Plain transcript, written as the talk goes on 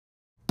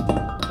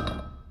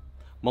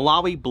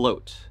Malawi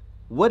bloat.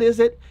 What is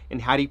it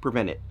and how do you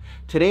prevent it?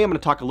 Today I'm going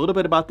to talk a little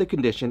bit about the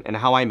condition and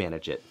how I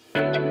manage it.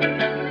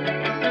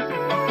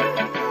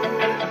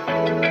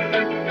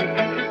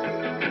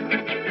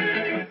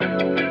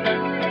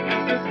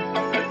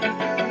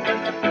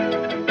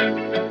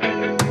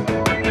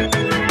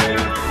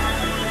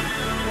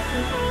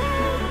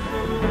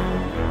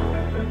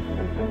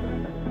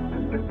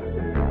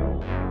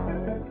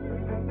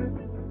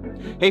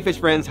 Hey fish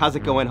friends, how's it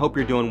going? Hope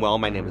you're doing well.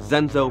 My name is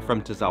Zenzo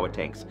from Tazawa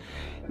Tanks.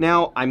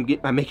 Now, I'm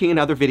making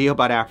another video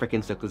about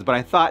African cichlids, but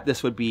I thought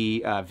this would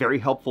be very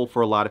helpful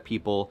for a lot of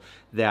people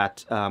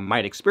that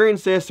might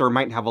experience this or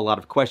might have a lot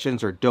of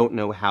questions or don't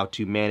know how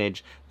to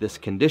manage this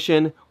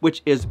condition,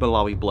 which is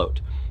Malawi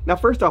bloat. Now,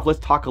 first off, let's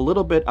talk a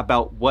little bit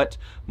about what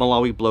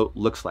Malawi bloat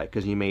looks like,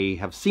 because you may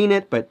have seen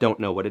it but don't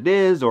know what it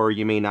is, or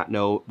you may not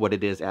know what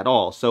it is at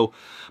all. So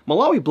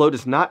Malawi bloat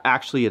is not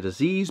actually a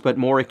disease, but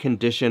more a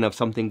condition of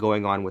something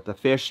going on with the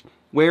fish,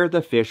 where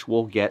the fish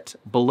will get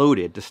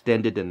bloated,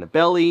 distended in the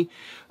belly.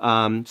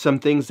 Some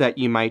things that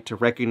you might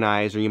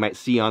recognize or you might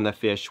see on the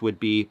fish would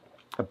be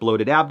a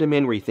bloated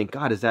abdomen, where you think,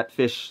 God, is that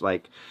fish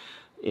like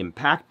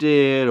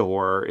impacted,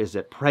 or is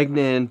it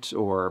pregnant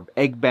or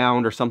egg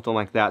bound or something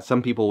like that?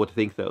 Some people would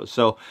think those.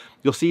 So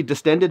you'll see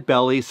distended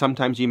belly.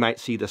 Sometimes you might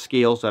see the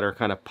scales that are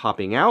kind of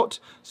popping out,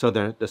 so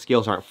the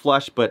scales aren't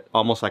flush, but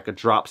almost like a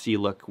dropsy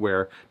look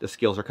where the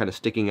scales are kind of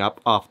sticking up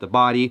off the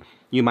body.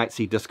 You might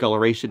see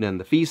discoloration in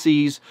the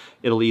feces.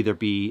 It'll either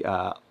be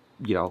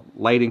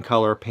light in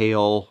color,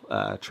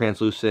 pale,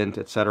 translucent,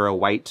 etc.,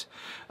 white.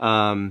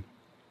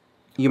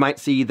 You might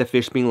see the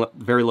fish being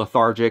very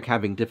lethargic,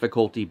 having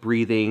difficulty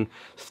breathing,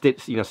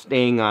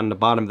 staying on the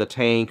bottom of the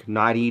tank,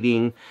 not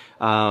eating.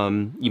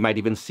 You might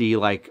even see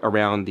like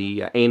around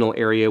the anal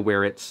area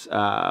where it's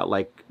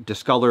like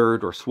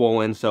discolored or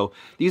swollen. So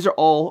these are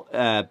all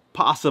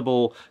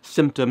possible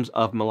symptoms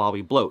of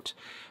Malawi bloat.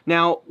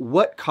 Now,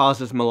 what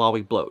causes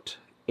Malawi bloat?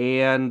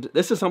 And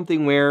this is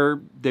something where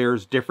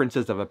there's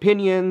differences of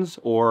opinions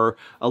or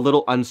a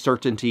little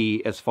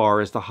uncertainty as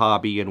far as the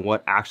hobby and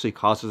what actually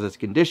causes this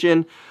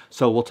condition.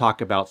 So we'll talk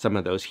about some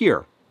of those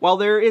here. While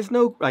there is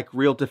no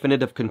real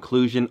definitive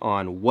conclusion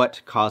on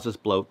what causes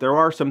bloat, there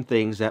are some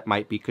things that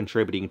might be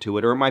contributing to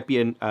it, or it might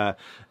be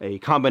a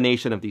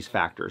combination of these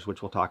factors,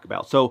 which we'll talk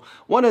about. So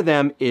one of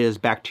them is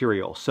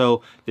bacterial.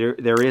 So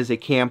there is a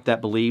camp that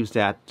believes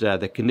that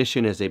the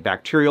condition is a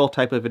bacterial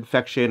type of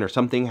infection or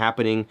something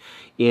happening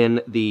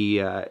in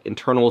the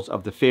internals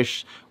of the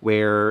fish,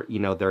 where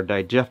their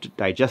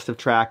digestive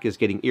tract is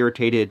getting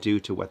irritated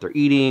due to what they're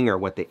eating or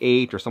what they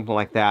ate or something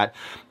like that,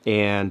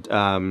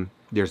 and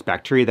there's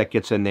bacteria that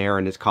gets in there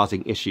and is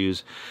causing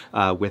issues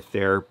with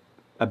their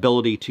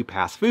ability to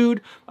pass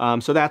food.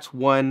 So that's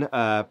one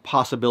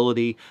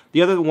possibility.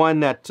 The other one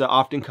that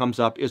often comes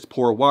up is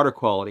poor water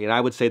quality. And I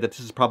would say that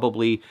this is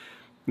probably,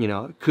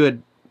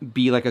 could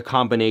be like a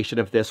combination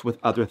of this with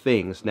other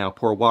things. Now,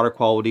 poor water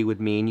quality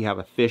would mean you have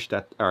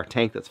or a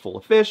tank that's full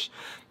of fish,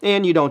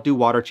 and you don't do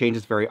water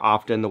changes very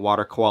often. The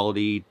water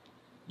quality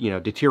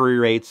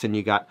deteriorates, and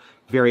you got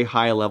very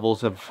high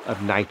levels of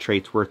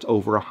nitrates where it's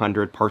over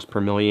 100 parts per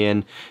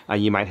million.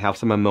 You might have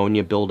some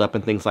ammonia buildup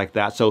and things like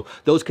that. So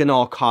those can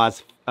all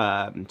cause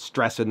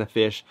stress in the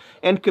fish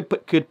and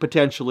could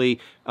potentially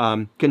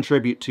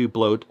contribute to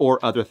bloat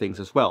or other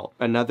things as well.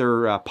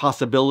 Another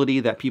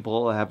possibility that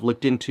people have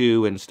looked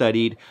into and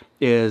studied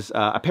is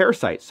a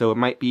parasite. So it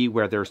might be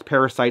where there's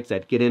parasites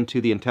that get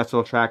into the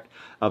intestinal tract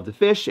of the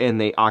fish,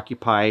 and they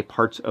occupy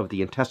parts of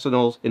the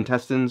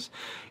intestines,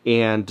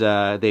 and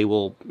they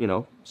will,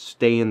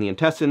 stay in the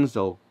intestines.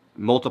 They'll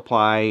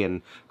multiply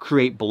and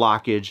create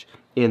blockage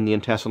in the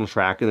intestinal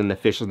tract, and then the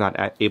fish is not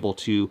able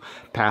to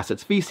pass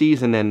its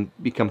feces and then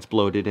becomes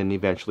bloated and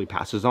eventually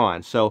passes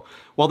on. So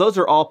while those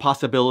are all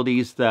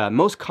possibilities, the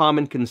most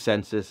common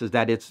consensus is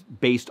that it's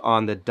based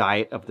on the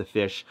diet of the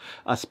fish,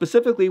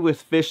 specifically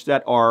with fish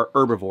that are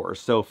herbivores.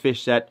 So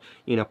fish that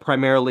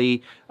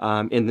primarily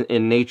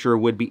in nature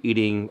would be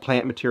eating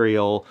plant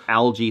material,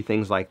 algae,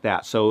 things like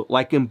that. So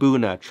like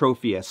Mbuna,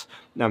 Tropheus,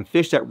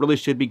 fish that really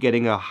should be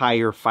getting a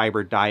higher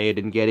fiber diet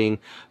and getting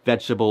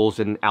vegetables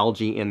and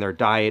algae in their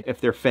diet.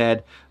 If they're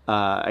fed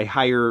a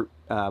higher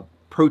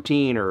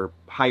protein or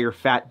higher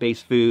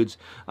fat-based foods,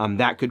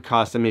 that could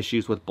cause some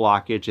issues with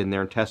blockage in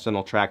their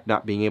intestinal tract,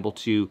 not being able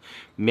to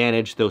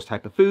manage those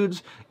type of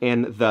foods,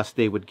 and thus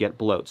they would get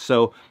bloat.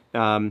 So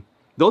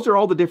those are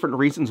all the different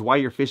reasons why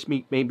your fish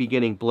may be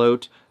getting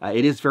bloat.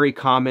 It is very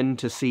common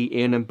to see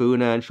in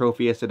Mbuna and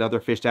Tropheus and other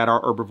fish that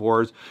are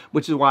herbivores,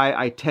 which is why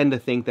I tend to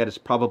think that it's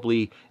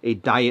probably a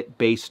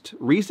diet-based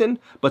reason,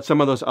 but some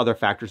of those other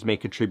factors may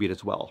contribute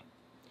as well.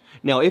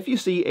 Now, if you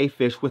see a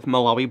fish with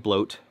Malawi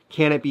bloat,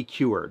 can it be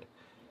cured?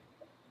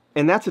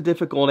 And that's a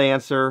difficult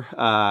answer.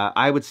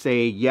 I would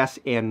say yes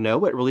and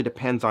no. It really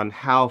depends on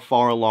how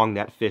far along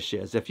that fish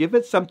is. If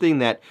it's something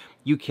that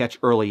you catch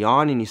early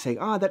on and you say,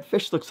 oh, that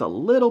fish looks a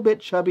little bit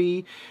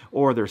chubby,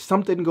 or there's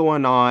something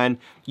going on,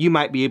 you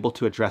might be able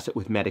to address it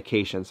with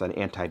medications, an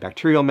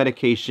antibacterial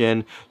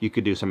medication. You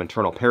could do some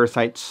internal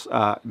parasites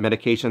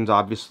medications,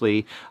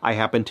 obviously. I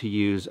happen to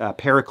use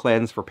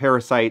Paracleanse for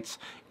parasites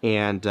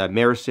and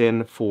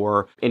Maricin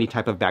for any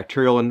type of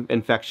bacterial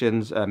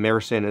infections.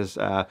 Maricin is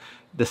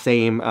the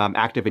same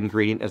active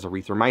ingredient as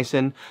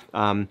erythromycin.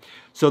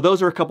 So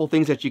those are a couple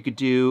things that you could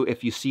do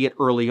if you see it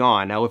early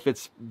on. Now, if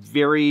it's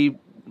very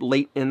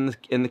late in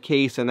the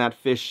case and that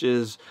fish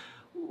is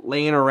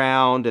laying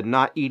around and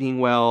not eating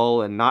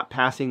well and not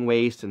passing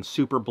waste and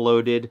super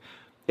bloated,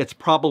 it's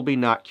probably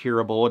not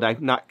curable. And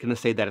I'm not going to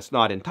say that it's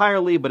not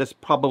entirely, but it's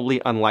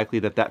probably unlikely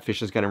that that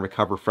fish is going to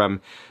recover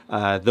from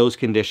those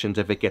conditions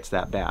if it gets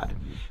that bad.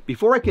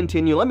 Before I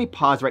continue, let me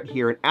pause right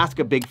here and ask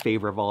a big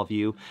favor of all of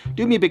you.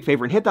 Do me a big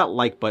favor and hit that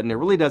like button. It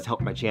really does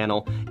help my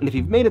channel. And if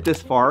you've made it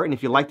this far, and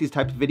if you like these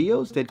types of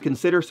videos, then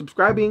consider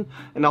subscribing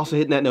and also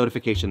hitting that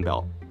notification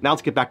bell. Now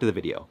let's get back to the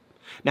video.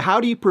 Now, how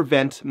do you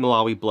prevent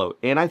Malawi bloat?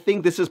 And I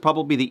think this is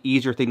probably the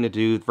easier thing to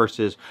do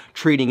versus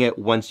treating it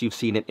once you've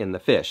seen it in the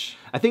fish.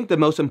 I think the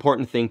most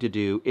important thing to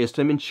do is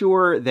to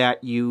ensure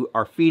that you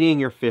are feeding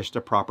your fish the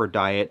proper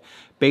diet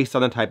based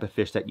on the type of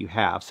fish that you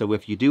have. So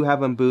if you do have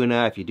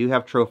Mbuna, if you do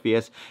have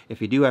Tropheus,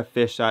 if you do have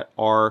fish that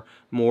are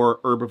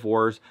more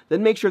herbivores,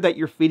 then make sure that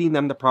you're feeding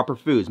them the proper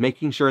foods,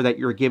 making sure that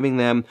you're giving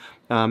them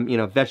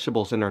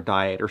vegetables in their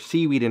diet or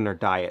seaweed in their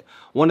diet.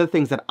 One of the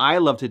things that I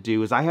love to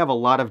do is I have a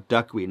lot of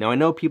duckweed. Now, I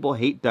know people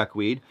hate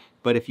duckweed,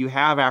 but if you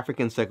have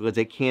African cichlids,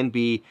 it can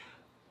be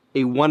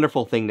a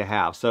wonderful thing to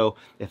have. So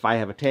if I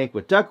have a tank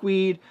with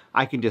duckweed,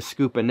 I can just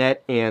scoop a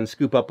net and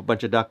scoop up a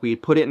bunch of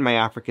duckweed, put it in my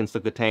African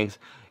cichlid tanks,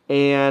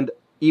 and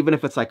even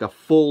if it's like a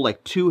full,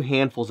 like 2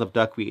 handfuls of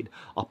duckweed,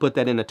 I'll put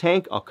that in a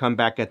tank, I'll come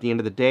back at the end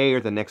of the day or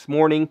the next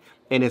morning,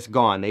 and it's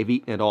gone. They've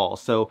eaten it all.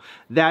 So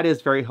that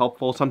is very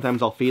helpful.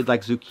 Sometimes I'll feed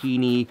like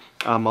zucchini,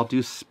 I'll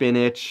do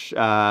spinach,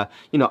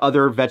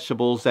 other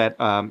vegetables that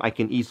I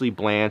can easily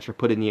blanch or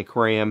put in the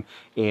aquarium,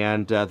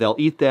 and they'll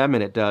eat them,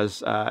 and it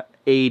does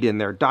aid in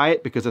their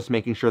diet because it's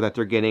making sure that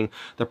they're getting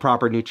the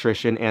proper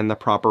nutrition and the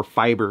proper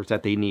fibers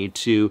that they need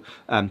to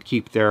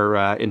keep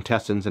their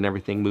intestines and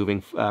everything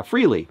moving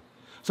freely.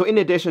 So in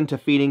addition to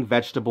feeding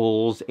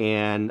vegetables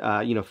and,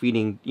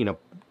 feeding,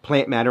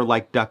 plant matter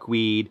like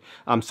duckweed,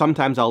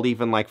 sometimes I'll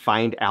even like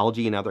find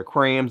algae in other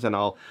aquariums and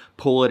I'll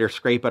pull it or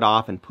scrape it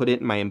off and put it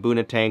in my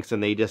Mbuna tanks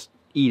and they just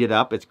eat it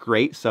up. It's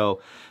great. So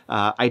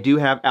I do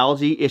have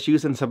algae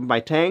issues in some of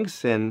my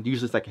tanks, and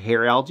usually it's like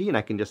hair algae, and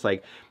I can just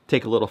like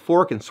take a little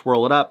fork and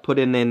swirl it up, put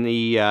it in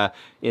the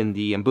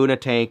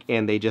Mbuna tank,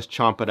 and they just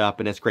chomp it up,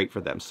 and it's great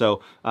for them.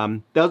 So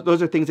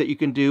those are things that you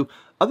can do.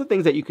 Other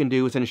things that you can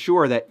do is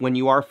ensure that when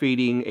you are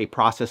feeding a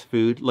processed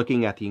food,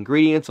 looking at the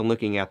ingredients and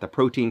looking at the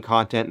protein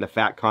content and the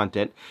fat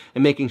content,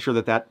 and making sure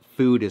that that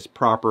food is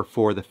proper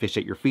for the fish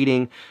that you're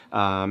feeding,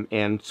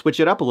 and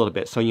switch it up a little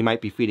bit. So you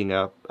might be feeding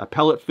a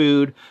pellet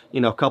food,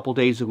 a couple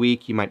days a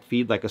week. You might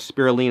feed like a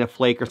spirulina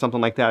flake or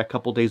something like that a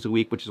couple days a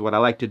week, which is what I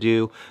like to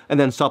do, and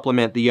then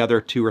supplement the other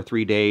 2 or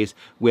 3 days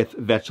with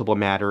vegetable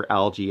matter,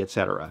 algae,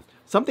 etc.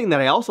 Something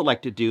that I also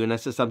like to do, and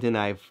this is something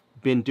I've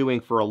been doing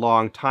for a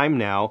long time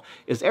now,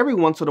 is every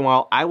once in a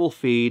while I will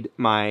feed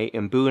my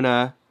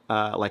Mbuna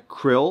like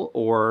krill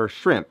or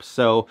shrimp.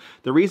 So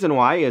the reason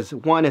why is,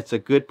 one, it's a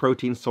good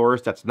protein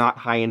source that's not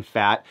high in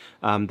fat.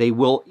 They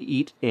will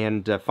eat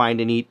and find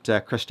and eat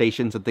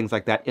crustaceans and things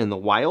like that in the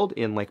wild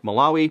in Lake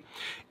Malawi.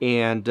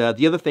 And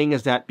the other thing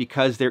is that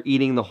because they're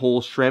eating the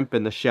whole shrimp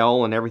and the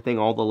shell and everything,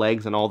 all the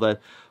legs and all the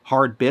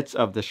hard bits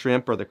of the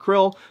shrimp or the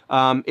krill,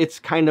 it's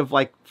kind of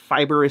like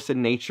fibrous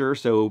in nature.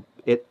 So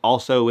it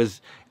also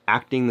is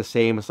acting the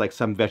same as like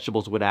some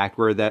vegetables would act,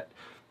 where that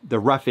the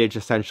roughage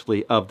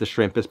essentially of the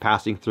shrimp is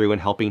passing through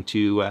and helping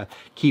to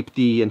keep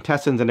the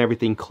intestines and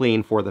everything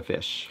clean for the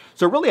fish.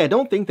 So really, I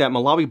don't think that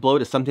Malawi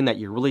bloat is something that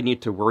you really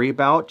need to worry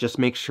about. Just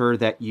make sure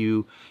that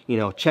you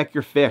check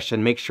your fish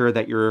and make sure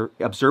that you're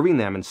observing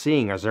them and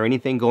seeing, is there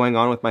anything going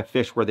on with my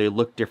fish where they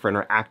look different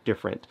or act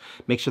different?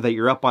 Make sure that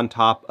you're up on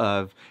top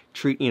of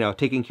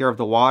taking care of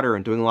the water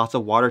and doing lots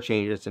of water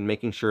changes and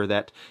making sure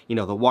that,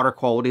 the water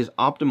quality is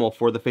optimal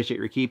for the fish that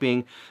you're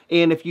keeping.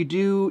 And if you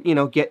do,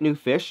 get new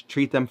fish,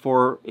 treat them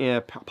for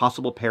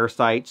possible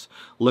parasites,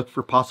 look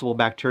for possible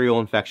bacterial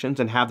infections,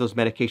 and have those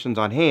medications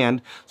on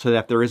hand so that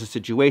if there is a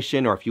situation,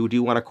 or if you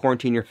do want to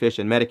quarantine your fish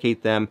and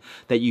medicate them,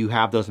 that you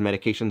have those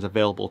medications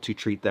available to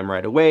treat them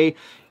right away,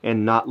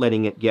 and not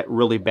letting it get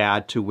really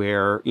bad to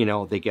where,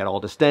 they get all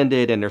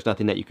distended and there's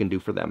nothing that you can do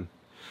for them.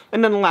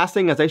 And then the last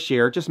thing, as I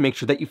share, just make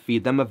sure that you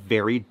feed them a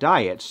varied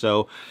diet.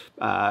 So,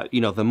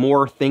 the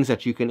more things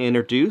that you can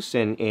introduce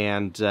and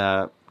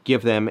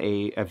give them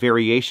a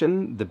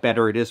variation, the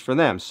better it is for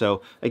them.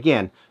 So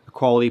again, a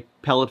quality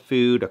pellet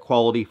food, a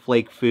quality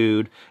flake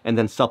food, and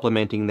then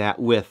supplementing that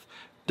with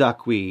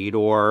duckweed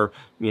or,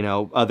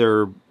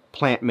 other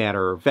plant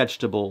matter,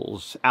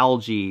 vegetables,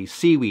 algae,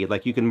 seaweed.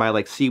 Like you can buy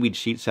like seaweed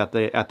sheets at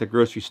the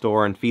grocery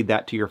store and feed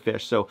that to your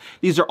fish. So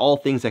these are all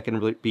things that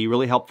can be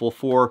really helpful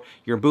for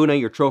your Mbuna,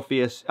 your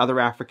Tropheus, other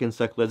African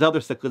cichlids, other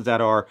cichlids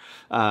that are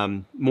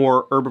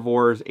more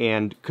herbivores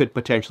and could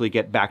potentially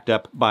get backed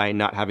up by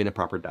not having a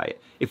proper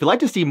diet. If you'd like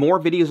to see more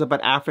videos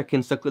about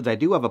African cichlids, I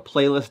do have a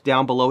playlist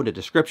down below in the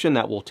description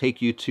that will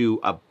take you to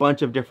a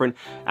bunch of different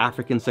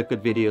African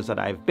cichlid videos that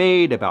I've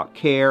made about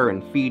care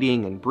and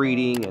feeding and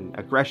breeding and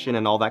aggression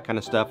and all that kind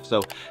of stuff.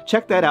 So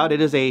check that out. It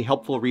is a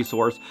helpful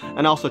resource.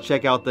 And also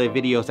check out the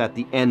videos at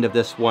the end of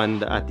this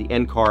one, at the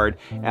end card,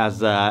 as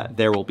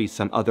there will be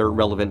some other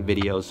relevant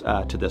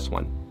videos to this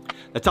one.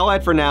 That's all I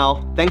had for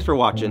now. Thanks for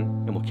watching,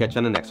 and we'll catch you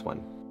on the next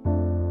one.